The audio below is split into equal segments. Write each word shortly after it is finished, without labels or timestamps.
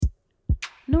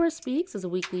Nora Speaks is a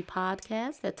weekly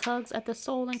podcast that tugs at the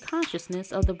soul and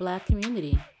consciousness of the Black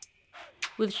community.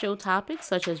 With show topics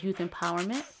such as youth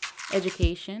empowerment,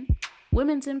 education,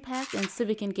 women's impact, and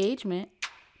civic engagement,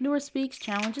 Nora Speaks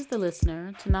challenges the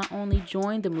listener to not only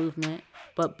join the movement,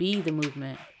 but be the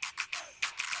movement.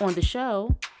 On the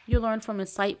show, you'll learn from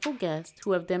insightful guests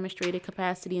who have demonstrated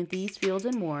capacity in these fields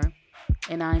and more,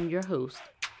 and I'm your host,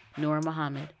 Nora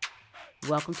Muhammad.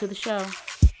 Welcome to the show.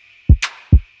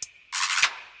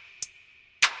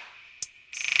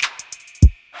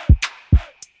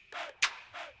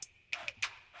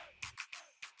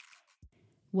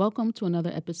 Welcome to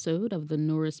another episode of the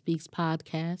Nora Speaks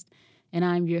podcast, and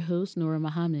I'm your host, Nora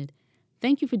Muhammad.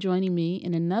 Thank you for joining me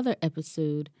in another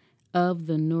episode of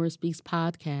the Nora Speaks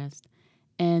podcast.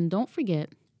 And don't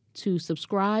forget to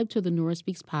subscribe to the Nora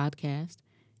Speaks podcast.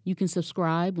 You can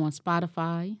subscribe on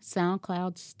Spotify,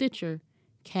 SoundCloud, Stitcher,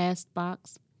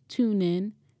 Castbox,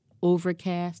 TuneIn,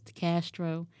 Overcast,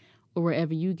 Castro, or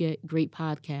wherever you get great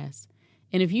podcasts.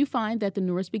 And if you find that the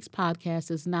Nora Speaks podcast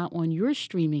is not on your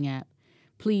streaming app,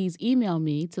 please email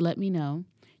me to let me know.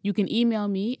 You can email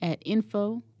me at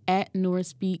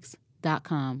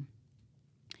info@noraspeaks.com.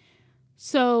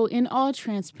 So, in all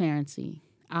transparency,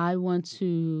 I want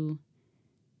to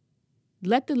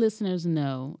let the listeners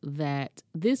know that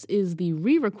this is the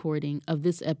re-recording of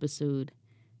this episode,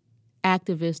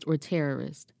 Activist or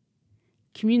Terrorist,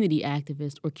 Community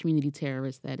Activist or Community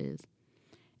Terrorist, that is.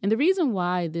 And the reason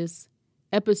why this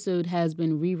episode has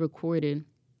been re-recorded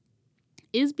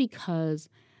is because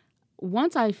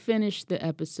once I finished the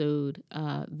episode,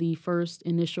 the first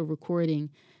initial recording,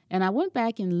 and I went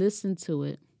back and listened to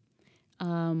it,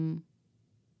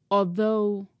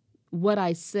 although what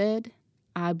I said,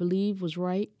 I believe was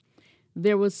right,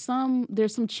 there's some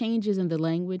changes in the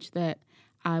language that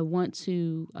I want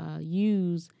to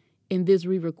use in this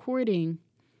re-recording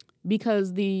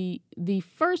because the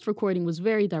first recording was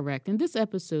very direct. In this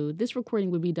episode, this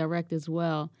recording would be direct as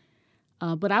well.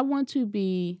 But I want to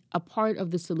be a part of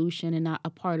the solution and not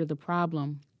a part of the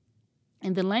problem.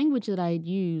 And the language that I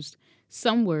used,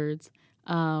 some words,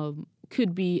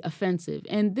 could be offensive.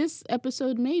 And this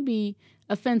episode may be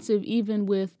offensive even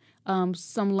with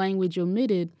some language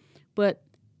omitted, but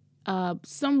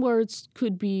some words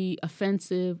could be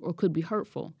offensive or could be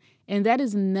hurtful. And that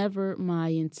is never my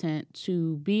intent,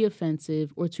 to be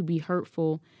offensive or to be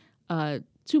hurtful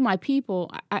to my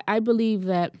people. I believe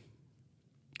that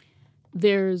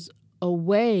there's a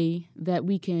way that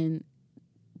we can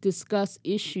discuss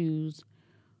issues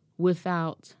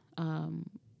without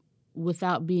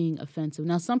being offensive.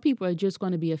 Now, some people are just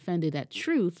going to be offended at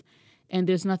truth, and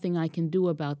there's nothing I can do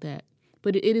about that.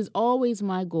 But it is always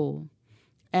my goal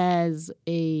as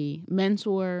a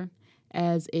mentor,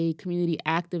 as a community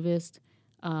activist,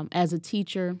 as a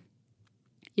teacher.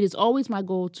 It is always my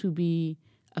goal to be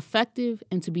effective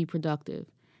and to be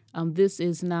productive. This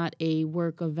is not a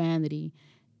work of vanity,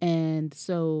 and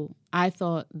so I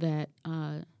thought that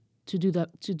to do the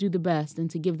best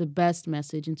and to give the best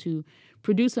message and to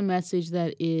produce a message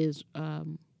that is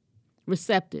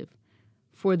receptive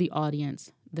for the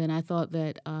audience, then I thought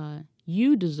that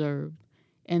you deserved,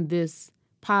 and this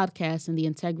podcast and the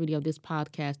integrity of this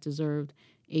podcast deserved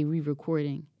a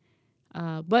re-recording.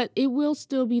 But it will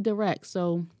still be direct.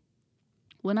 So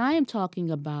when I am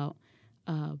talking about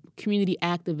community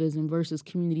activism versus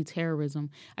community terrorism,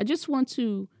 I just want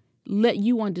to let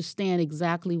you understand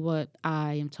exactly what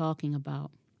I am talking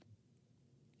about.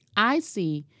 I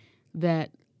see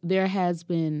that there has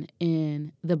been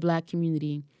in the Black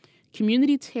community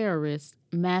terrorists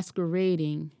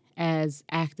masquerading as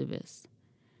activists.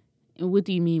 And what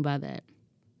do you mean by that?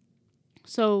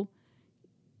 So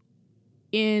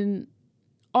in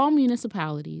all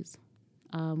municipalities,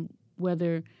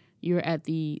 whether you're at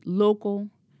the local,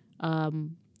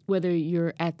 whether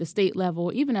you're at the state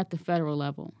level, even at the federal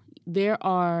level, there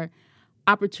are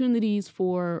opportunities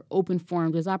for open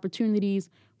forum. There's opportunities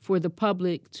for the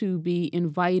public to be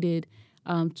invited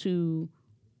to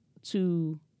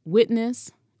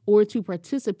witness or to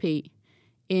participate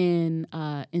in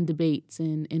debates,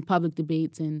 in public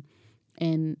debates, and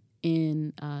in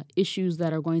issues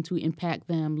that are going to impact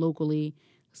them locally,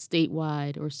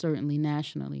 statewide, or certainly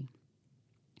nationally.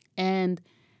 And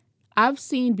I've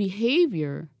seen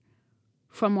behavior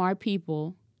from our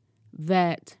people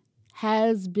that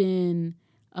has been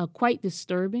quite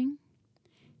disturbing.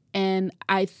 And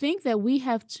I think that we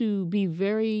have to be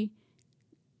very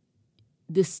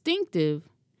distinctive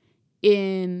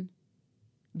in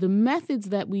the methods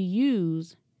that we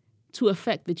use to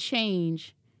affect the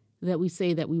change that we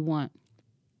say that we want.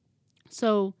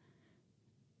 So,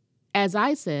 as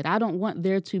I said, I don't want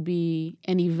there to be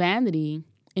any vanity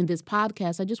in this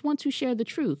podcast, I just want to share the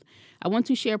truth. I want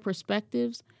to share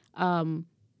perspectives,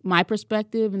 my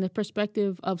perspective and the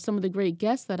perspective of some of the great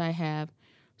guests that I have,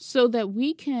 so that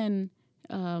we can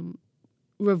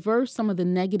reverse some of the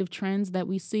negative trends that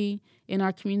we see in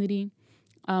our community.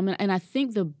 And I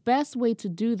think the best way to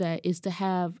do that is to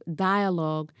have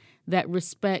dialogue that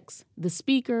respects the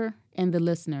speaker and the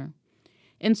listener.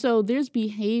 And so there's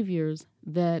behaviors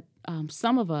that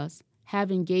some of us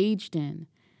have engaged in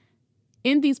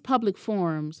these public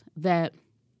forums that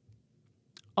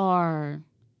are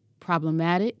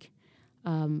problematic.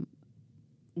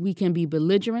 We can be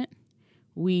belligerent.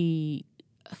 We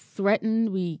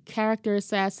threaten. We character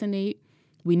assassinate.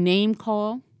 We name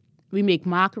call. We make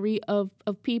mockery of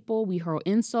people. We hurl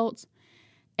insults.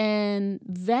 And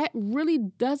that really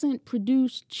doesn't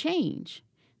produce change.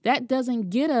 That doesn't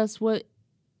get us what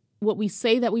we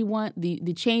say that we want,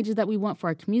 the changes that we want for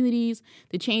our communities,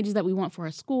 the changes that we want for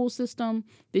our school system,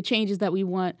 the changes that we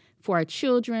want for our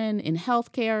children in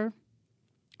healthcare.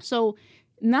 So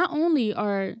not only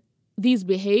are these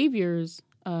behaviors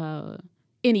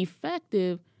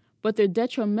ineffective, but they're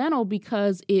detrimental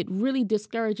because it really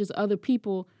discourages other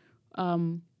people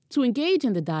to engage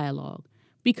in the dialogue.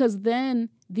 Because then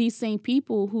these same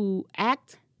people who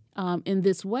act in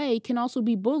this way can also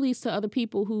be bullies to other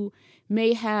people who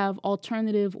may have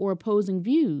alternative or opposing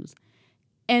views.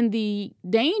 And the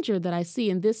danger that I see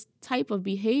in this type of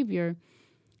behavior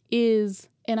is,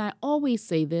 and I always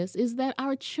say this, is that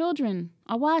our children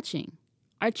are watching.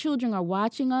 Our children are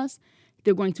watching us.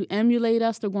 They're going to emulate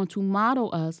us. They're going to model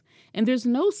us. And there's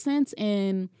no sense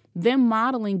in them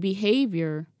modeling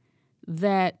behavior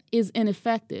that is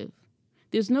ineffective.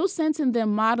 There's no sense in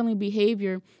them modeling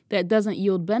behavior that doesn't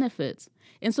yield benefits.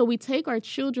 And so we take our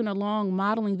children along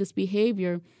modeling this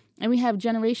behavior, and we have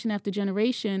generation after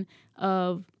generation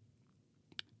of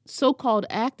so-called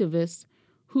activists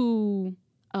who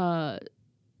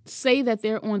say that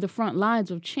they're on the front lines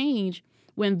of change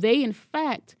when they, in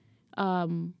fact,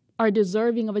 are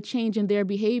deserving of a change in their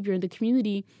behavior, and the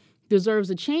community deserves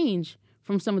a change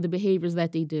from some of the behaviors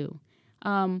that they do.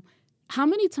 How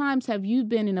many times have you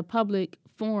been in a public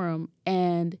forum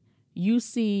and you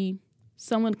see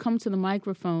someone come to the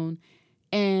microphone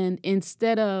and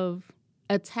instead of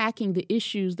attacking the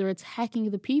issues, they're attacking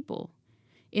the people?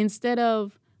 Instead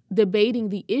of debating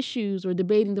the issues or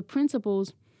debating the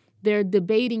principles, they're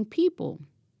debating people.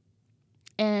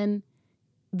 And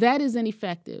that is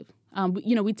ineffective.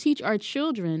 We teach our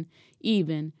children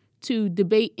even to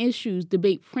debate issues,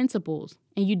 debate principles,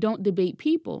 and you don't debate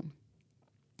people.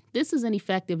 This is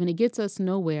ineffective, and it gets us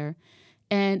nowhere,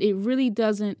 and it really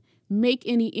doesn't make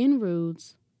any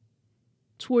inroads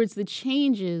towards the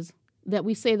changes that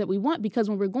we say that we want, because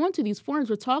when we're going to these forums,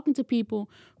 we're talking to people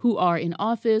who are in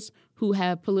office, who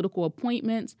have political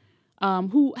appointments,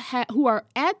 who are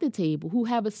at the table, who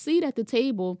have a seat at the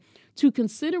table to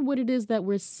consider what it is that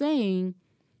we're saying,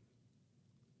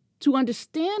 to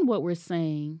understand what we're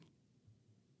saying,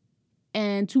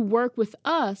 and to work with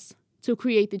us to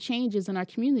create the changes in our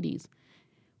communities.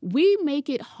 We make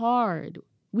it hard.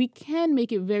 We can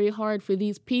make it very hard for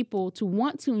these people to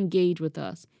want to engage with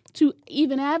us, to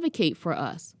even advocate for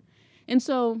us. And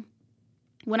so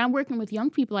when I'm working with young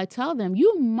people, I tell them,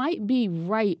 you might be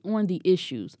right on the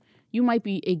issues. You might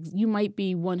be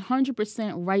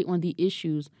 100% right on the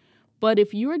issues. But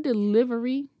if your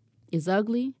delivery is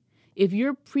ugly, if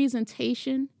your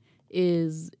presentation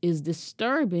is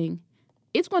disturbing,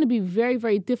 it's going to be very,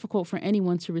 very difficult for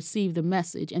anyone to receive the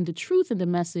message and the truth in the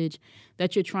message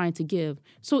that you're trying to give.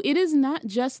 So it is not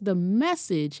just the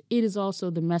message, it is also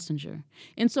the messenger.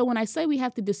 And so when I say we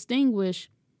have to distinguish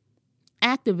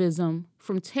activism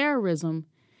from terrorism,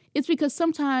 it's because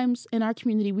sometimes in our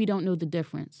community we don't know the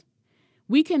difference.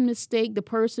 We can mistake the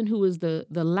person who is the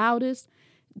loudest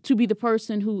to be the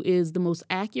person who is the most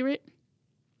accurate.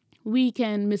 We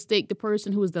can mistake the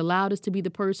person who is the loudest to be the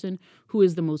person who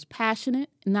is the most passionate,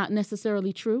 not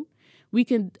necessarily true. We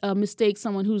can mistake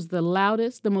someone who's the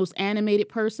loudest, the most animated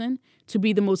person to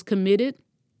be the most committed.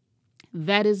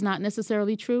 That is not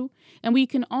necessarily true. And we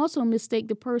can also mistake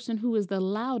the person who is the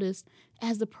loudest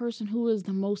as the person who is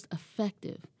the most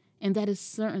effective. And that is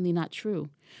certainly not true.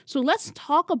 So let's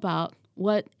talk about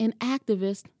what an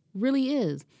activist really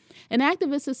is. An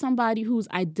activist is somebody who's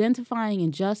identifying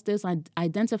injustice,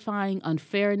 identifying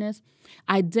unfairness,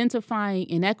 identifying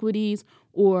inequities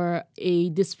or a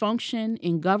dysfunction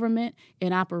in government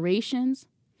and operations.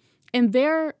 And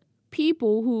they're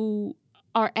people who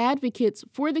are advocates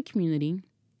for the community,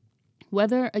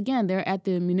 whether, again, they're at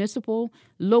the municipal,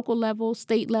 local level,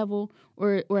 state level,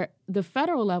 or the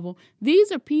federal level.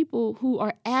 These are people who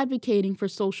are advocating for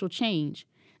social change.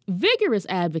 vigorous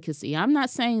advocacy. I'm not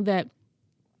saying that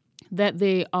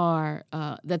they are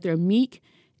that they're meek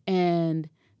and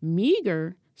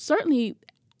meager. Certainly,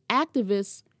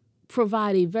 activists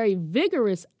provide a very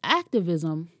vigorous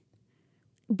activism,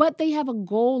 but they have a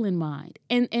goal in mind.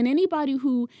 And anybody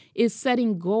who is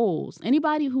setting goals,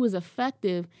 anybody who is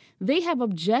effective, they have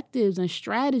objectives and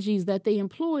strategies that they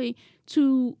employ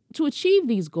to achieve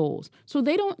these goals. So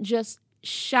they don't just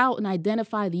shout and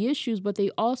identify the issues, but they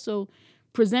also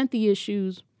present the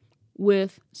issues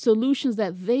with solutions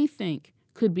that they think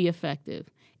could be effective.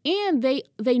 And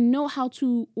they know how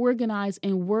to organize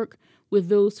and work with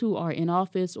those who are in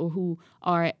office or who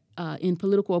are in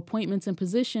political appointments and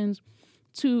positions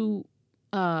to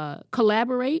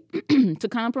collaborate, to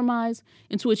compromise,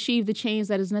 and to achieve the change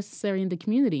that is necessary in the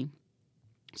community.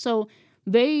 So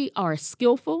they are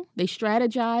skillful. They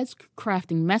strategize,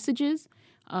 crafting messages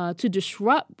to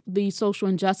disrupt the social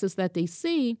injustice that they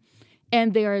see.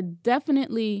 And they are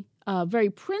definitely very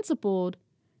principled,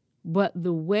 but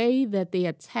the way that they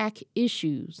attack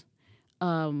issues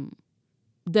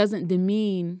doesn't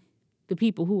demean the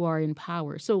people who are in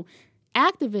power. So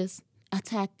activists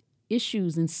attack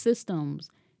issues and systems.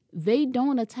 They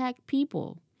don't attack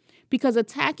people, because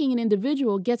attacking an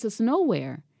individual gets us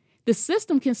nowhere. The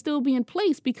system can still be in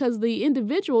place because the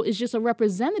individual is just a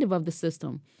representative of the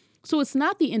system. So it's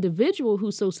not the individual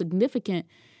who's so significant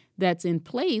that's in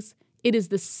place. It is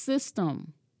the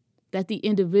system that the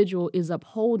individual is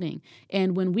upholding.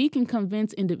 And when we can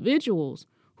convince individuals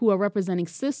who are representing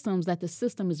systems that the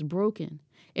system is broken,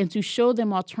 and to show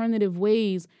them alternative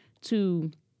ways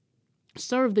to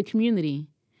serve the community,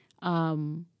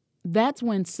 that's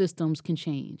when systems can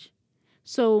change.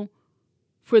 So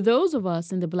for those of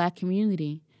us in the Black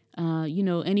community,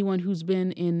 anyone who's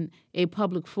been in a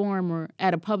public forum or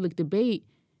at a public debate,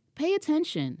 pay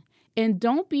attention and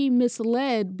don't be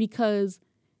misled because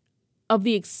of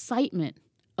the excitement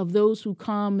of those who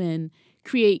come and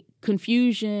create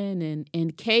confusion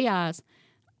and chaos.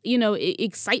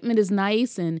 Excitement is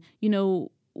nice, and,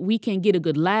 we can get a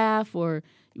good laugh, or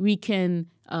we can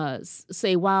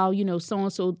say, wow,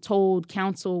 so-and-so told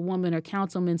councilwoman or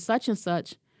councilman such and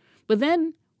such. But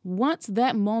then once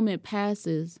that moment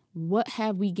passes, what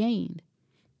have we gained?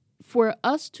 For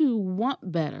us to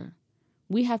want better,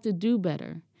 we have to do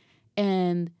better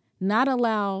and not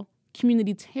allow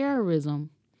community terrorism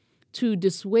to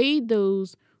dissuade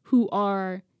those who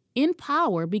are in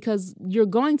power, because you're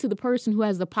going to the person who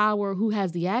has the power, who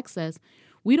has the access.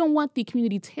 We don't want the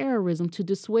community terrorism to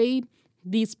dissuade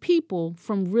these people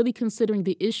from really considering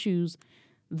the issues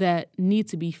that need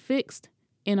to be fixed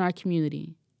in our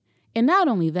community. And not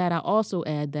only that, I also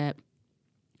add that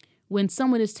when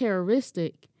someone is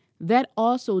terroristic, that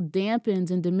also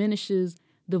dampens and diminishes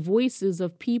the voices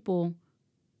of people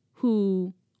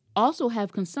who also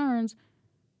have concerns,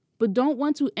 but don't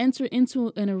want to enter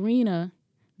into an arena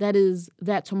that is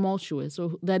that tumultuous,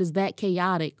 or that is that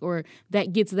chaotic, or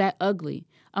that gets that ugly.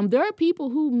 There are people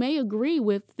who may agree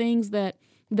with things that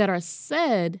are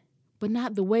said, but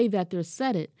not the way that they're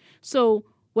said it. So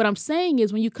what I'm saying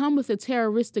is, when you come with a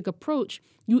terroristic approach,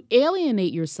 you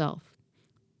alienate yourself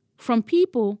from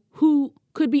people who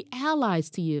could be allies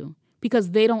to you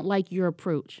because they don't like your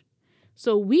approach.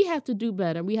 So we have to do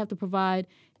better. We have to provide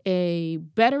a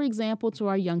better example to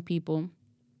our young people.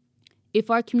 If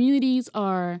our communities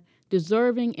are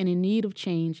deserving and in need of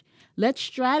change, let's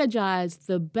strategize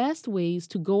the best ways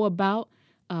to go about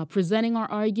presenting our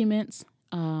arguments,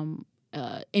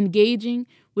 engaging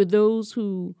with those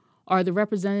who are the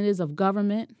representatives of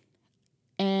government,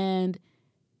 and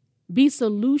be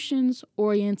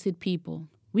solutions-oriented people.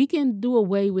 We can do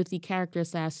away with the character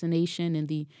assassination and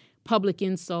the public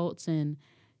insults, and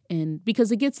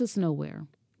because it gets us nowhere.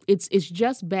 It's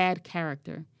just bad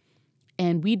character,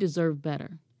 and we deserve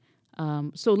better.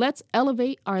 So let's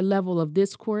elevate our level of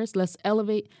discourse. Let's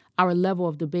elevate our level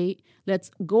of debate.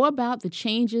 Let's go about the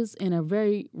changes in a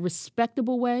very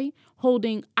respectable way,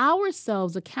 holding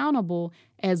ourselves accountable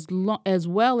as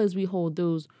well as we hold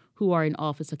those who are in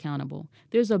office accountable.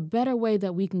 There's a better way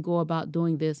that we can go about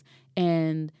doing this,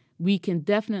 and we can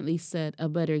definitely set a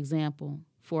better example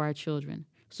for our children.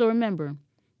 So remember,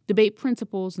 debate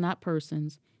principles, not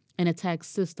persons, and attack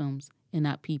systems and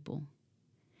not people.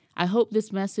 I hope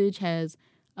this message has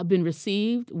been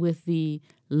received with the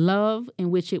love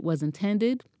in which it was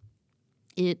intended.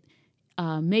 It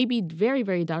may be very,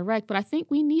 very direct, but I think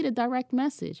we need a direct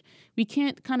message. We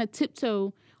can't kind of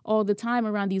tiptoe all the time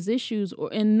around these issues,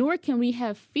 and nor can we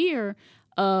have fear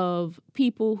of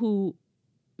people who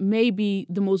may be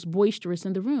the most boisterous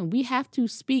in the room. We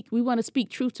want to speak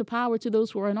truth to power to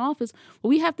those who are in office, but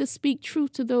we have to speak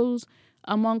truth to those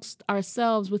amongst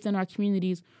ourselves within our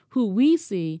communities who we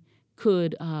see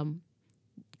could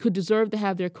deserve to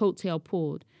have their coattail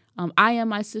pulled. I am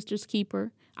my sister's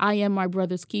keeper. I am my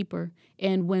brother's keeper.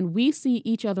 And when we see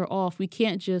each other off, we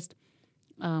can't just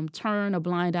turn a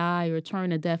blind eye or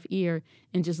turn a deaf ear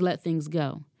and just let things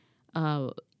go.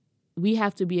 We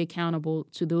have to be accountable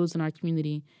to those in our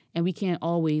community, and we can't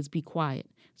always be quiet.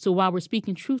 So while we're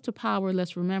speaking truth to power,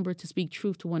 let's remember to speak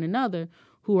truth to one another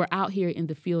who are out here in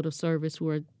the field of service, who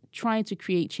are trying to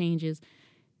create changes.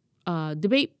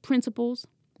 Debate principles,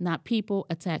 not people.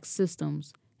 Attack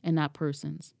systems and not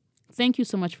persons. Thank you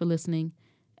so much for listening.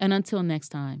 And until next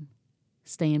time,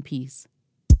 stay in peace.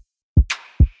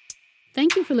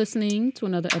 Thank you for listening to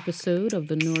another episode of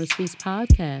the Nora Speaks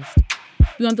podcast.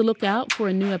 Be on the lookout for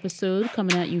a new episode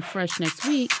coming at you fresh next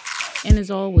week. And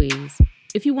as always,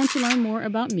 if you want to learn more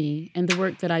about me and the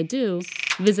work that I do,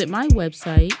 visit my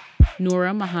website,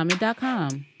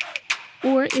 NoraMuhammad.com.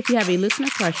 Or if you have a listener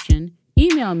question,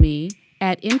 email me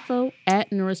at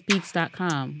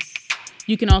info@noraspeaks.com.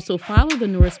 You can also follow the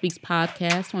Nora Speaks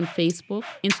podcast on Facebook,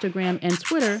 Instagram, and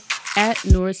Twitter at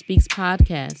Nora Speaks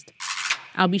Podcast.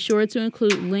 I'll be sure to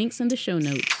include links in the show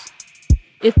notes.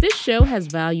 If this show has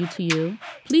value to you,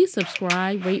 please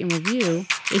subscribe, rate, and review,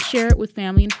 and share it with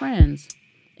family and friends.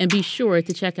 And be sure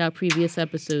to check out previous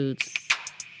episodes.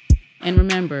 And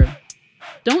remember,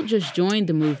 don't just join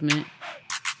the movement,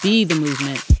 be the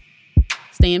movement.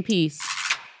 Stay in peace.